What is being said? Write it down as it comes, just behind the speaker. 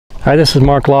Hi, this is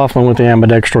Mark Laughlin with the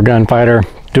Ambidextrous Gunfighter,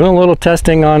 doing a little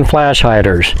testing on flash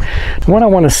hiders. What I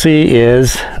want to see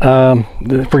is, for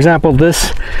example,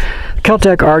 this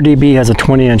KelTec RDB has a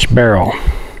 20-inch barrel.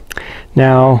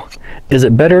 Now, is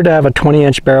it better to have a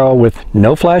 20-inch barrel with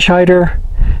no flash hider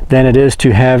than it is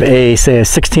to have say a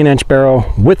 16-inch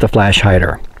barrel with a flash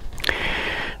hider?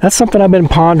 That's something I've been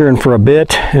pondering for a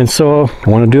bit, and so I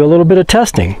want to do a little bit of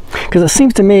testing, because it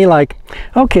seems to me like,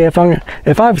 okay, if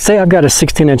I say I've got a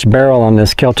 16-inch barrel on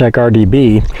this KelTec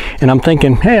RDB, and I'm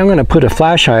thinking, hey, I'm going to put a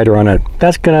flash hider on it,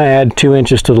 that's going to add 2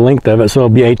 inches to the length of it, so it'll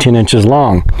be 18 inches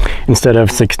long instead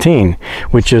of 16,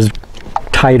 which is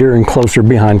tighter and closer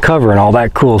behind cover and all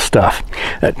that cool stuff,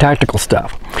 that tactical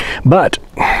stuff. But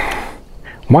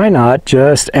why not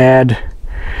just add,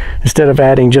 instead of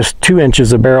adding just 2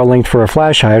 inches of barrel length for a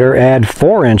flash hider, add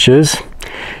 4 inches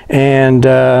and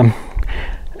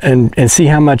see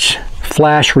how much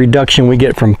flash reduction we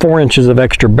get from 4 inches of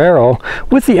extra barrel,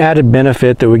 with the added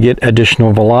benefit that we get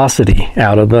additional velocity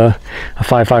out of the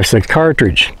 5.56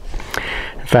 cartridge.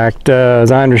 In fact,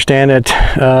 as I understand it,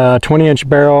 20-inch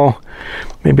barrel,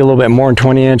 maybe a little bit more than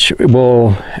 20-inch,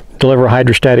 will deliver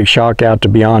hydrostatic shock out to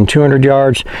beyond 200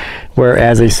 yards,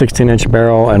 whereas a 16-inch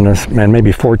barrel and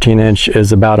maybe 14-inch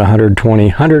is about 100 to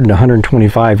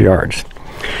 125 yards.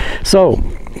 So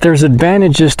there's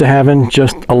advantages to having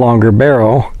just a longer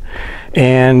barrel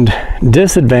and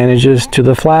disadvantages to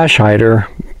the flash hider,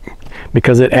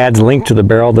 because it adds length to the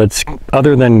barrel that's,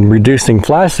 other than reducing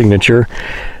flash signature,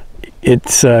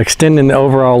 it's extending the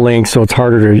overall length, so it's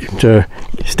harder to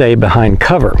stay behind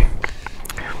cover.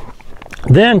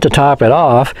 Then to top it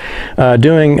off,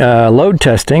 doing load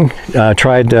testing,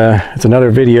 it's another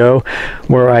video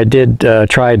where I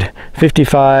tried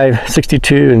 55,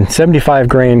 62, and 75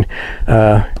 grain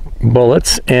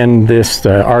bullets in this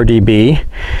RDB,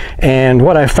 and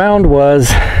what I found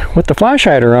was, with the flash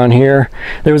hider on here,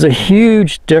 there was a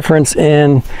huge difference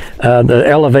in the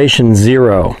elevation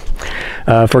zero.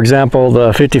 For example,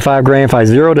 the 55 grain, if I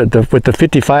zeroed it with the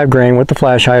 55 grain with the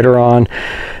flash hider on,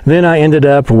 then I ended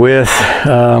up with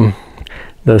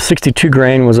the 62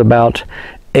 grain was about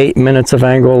 8 minutes of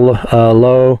angle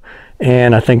low,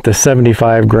 and I think the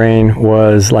 75 grain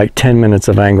was like 10 minutes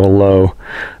of angle low.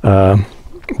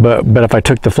 But if I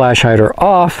took the flash hider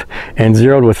off and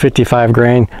zeroed with 55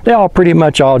 grain, they all pretty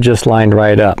much all just lined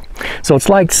right up. So it's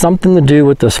like something to do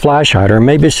with this flash hider.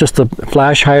 Maybe it's just the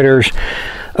flash hider's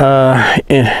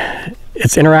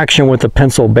its interaction with the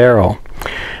pencil barrel.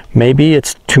 Maybe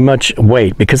it's too much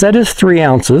weight, because that is 3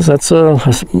 ounces. That's a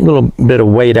little bit of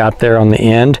weight out there on the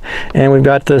end, and we've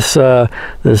got this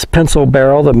this pencil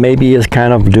barrel that maybe is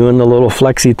kind of doing the little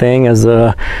flexy thing as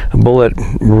the bullet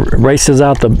races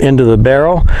out the end of the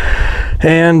barrel,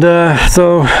 and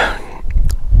so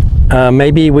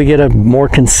maybe we get a more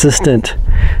consistent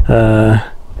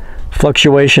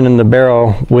fluctuation in the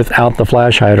barrel without the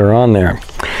flash hider on there.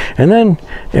 And then,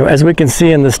 as we can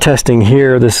see in this testing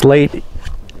here, this late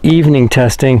evening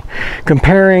testing,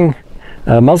 comparing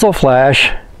muzzle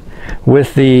flash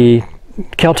with the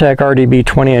KelTec RDB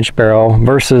 20-inch barrel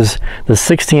versus the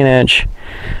 16-inch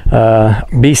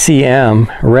BCM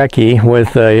recce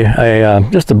with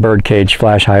just a birdcage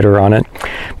flash hider on it.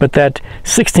 But that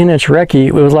 16-inch recce,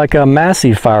 it was like a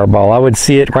massive fireball. I would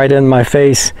see it right in my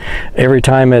face every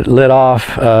time it lit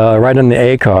off, right in the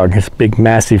ACOG. It's a big,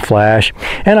 massive flash,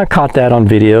 and I caught that on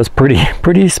videos.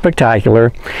 Pretty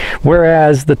spectacular.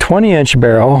 Whereas the 20-inch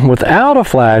barrel without a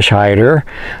flash hider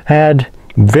had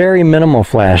very minimal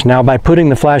flash. Now, by putting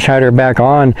the flash hider back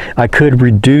on, I could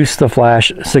reduce the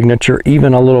flash signature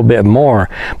even a little bit more,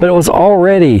 but it was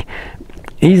already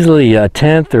easily a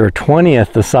 10th or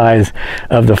 20th the size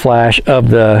of the flash of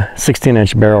the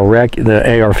 16-inch barrel the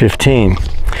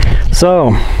AR15.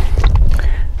 So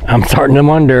I'm starting to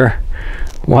wonder,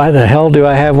 why the hell do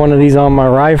I have one of these on my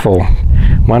rifle?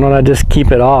 Why don't I just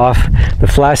keep it off? The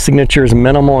flash signature is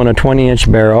minimal in a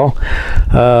 20-inch barrel.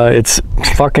 It's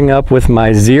fucking up with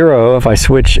my zero if I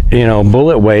switch,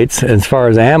 bullet weights as far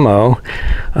as ammo.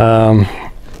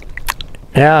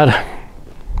 Yeah,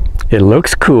 it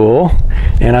looks cool,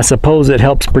 and I suppose it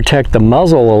helps protect the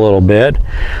muzzle a little bit.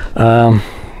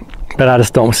 But I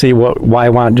just don't see why I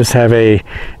want to just have a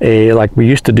like we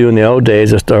used to do in the old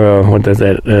days, just what is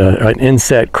that, an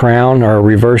inset crown or a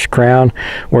reverse crown,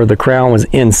 where the crown was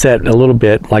inset a little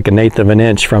bit, like 1/8 of an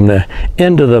inch from the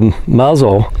end of the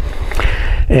muzzle.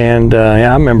 And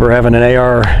yeah, I remember having an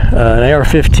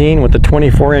AR15 with a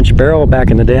 24-inch barrel back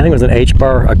in the day. I think it was an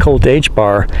H-bar, a Colt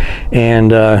H-bar,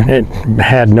 and it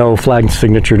had no flash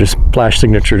signature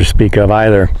to speak of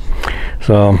either.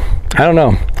 So I don't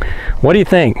know. What do you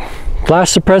think?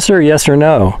 Flash suppressor, yes or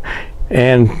no?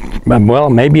 And well,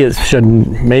 maybe I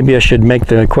should make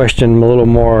the question a little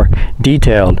more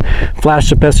detailed. Flash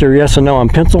suppressor, yes or no on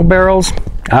pencil barrels?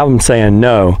 I'm saying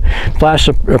no. Flash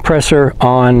suppressor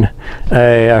on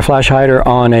a flash hider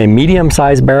on a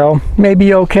medium-sized barrel,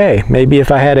 maybe okay. Maybe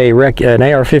if I had an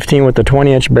AR15 with a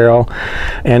 20-inch barrel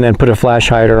and then put a flash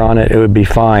hider on it, it would be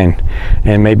fine.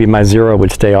 And maybe my zero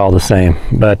would stay all the same.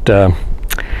 But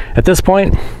at this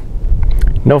point,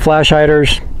 no flash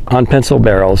hiders on pencil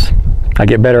barrels. I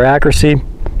get better accuracy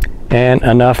and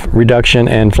enough reduction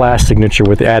in flash signature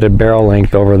with the added barrel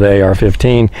length over the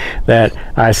AR-15 that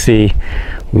I see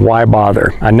why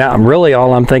bother. And now really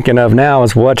all I'm thinking of now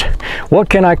is what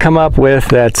can I come up with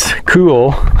that's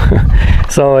cool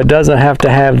so it doesn't have to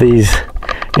have these,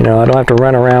 you know, I don't have to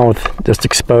run around with just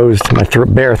exposed my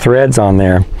bare threads on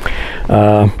there.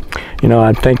 You know,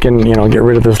 I'm thinking, you know, get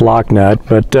rid of this lock nut,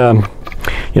 but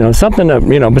you know, something that,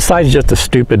 you know, besides just a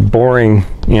stupid boring,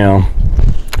 you know,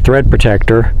 thread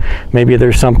protector, maybe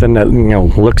there's something that, you know,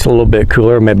 looks a little bit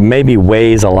cooler, maybe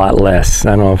weighs a lot less.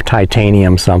 I don't know, if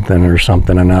titanium something or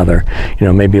something another, you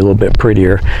know, maybe a little bit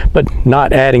prettier, but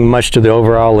not adding much to the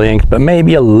overall length, but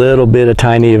maybe a little bit, a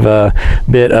tiny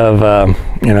bit of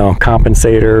you know,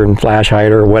 compensator and flash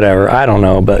hider or whatever. I don't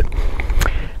know, but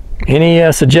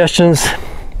any suggestions?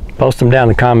 Post them down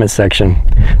in the comments section.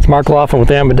 It's Mark Laughlin with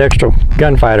the Ambidextrous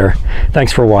Gunfighter.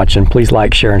 Thanks for watching. Please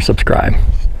like, share, and subscribe.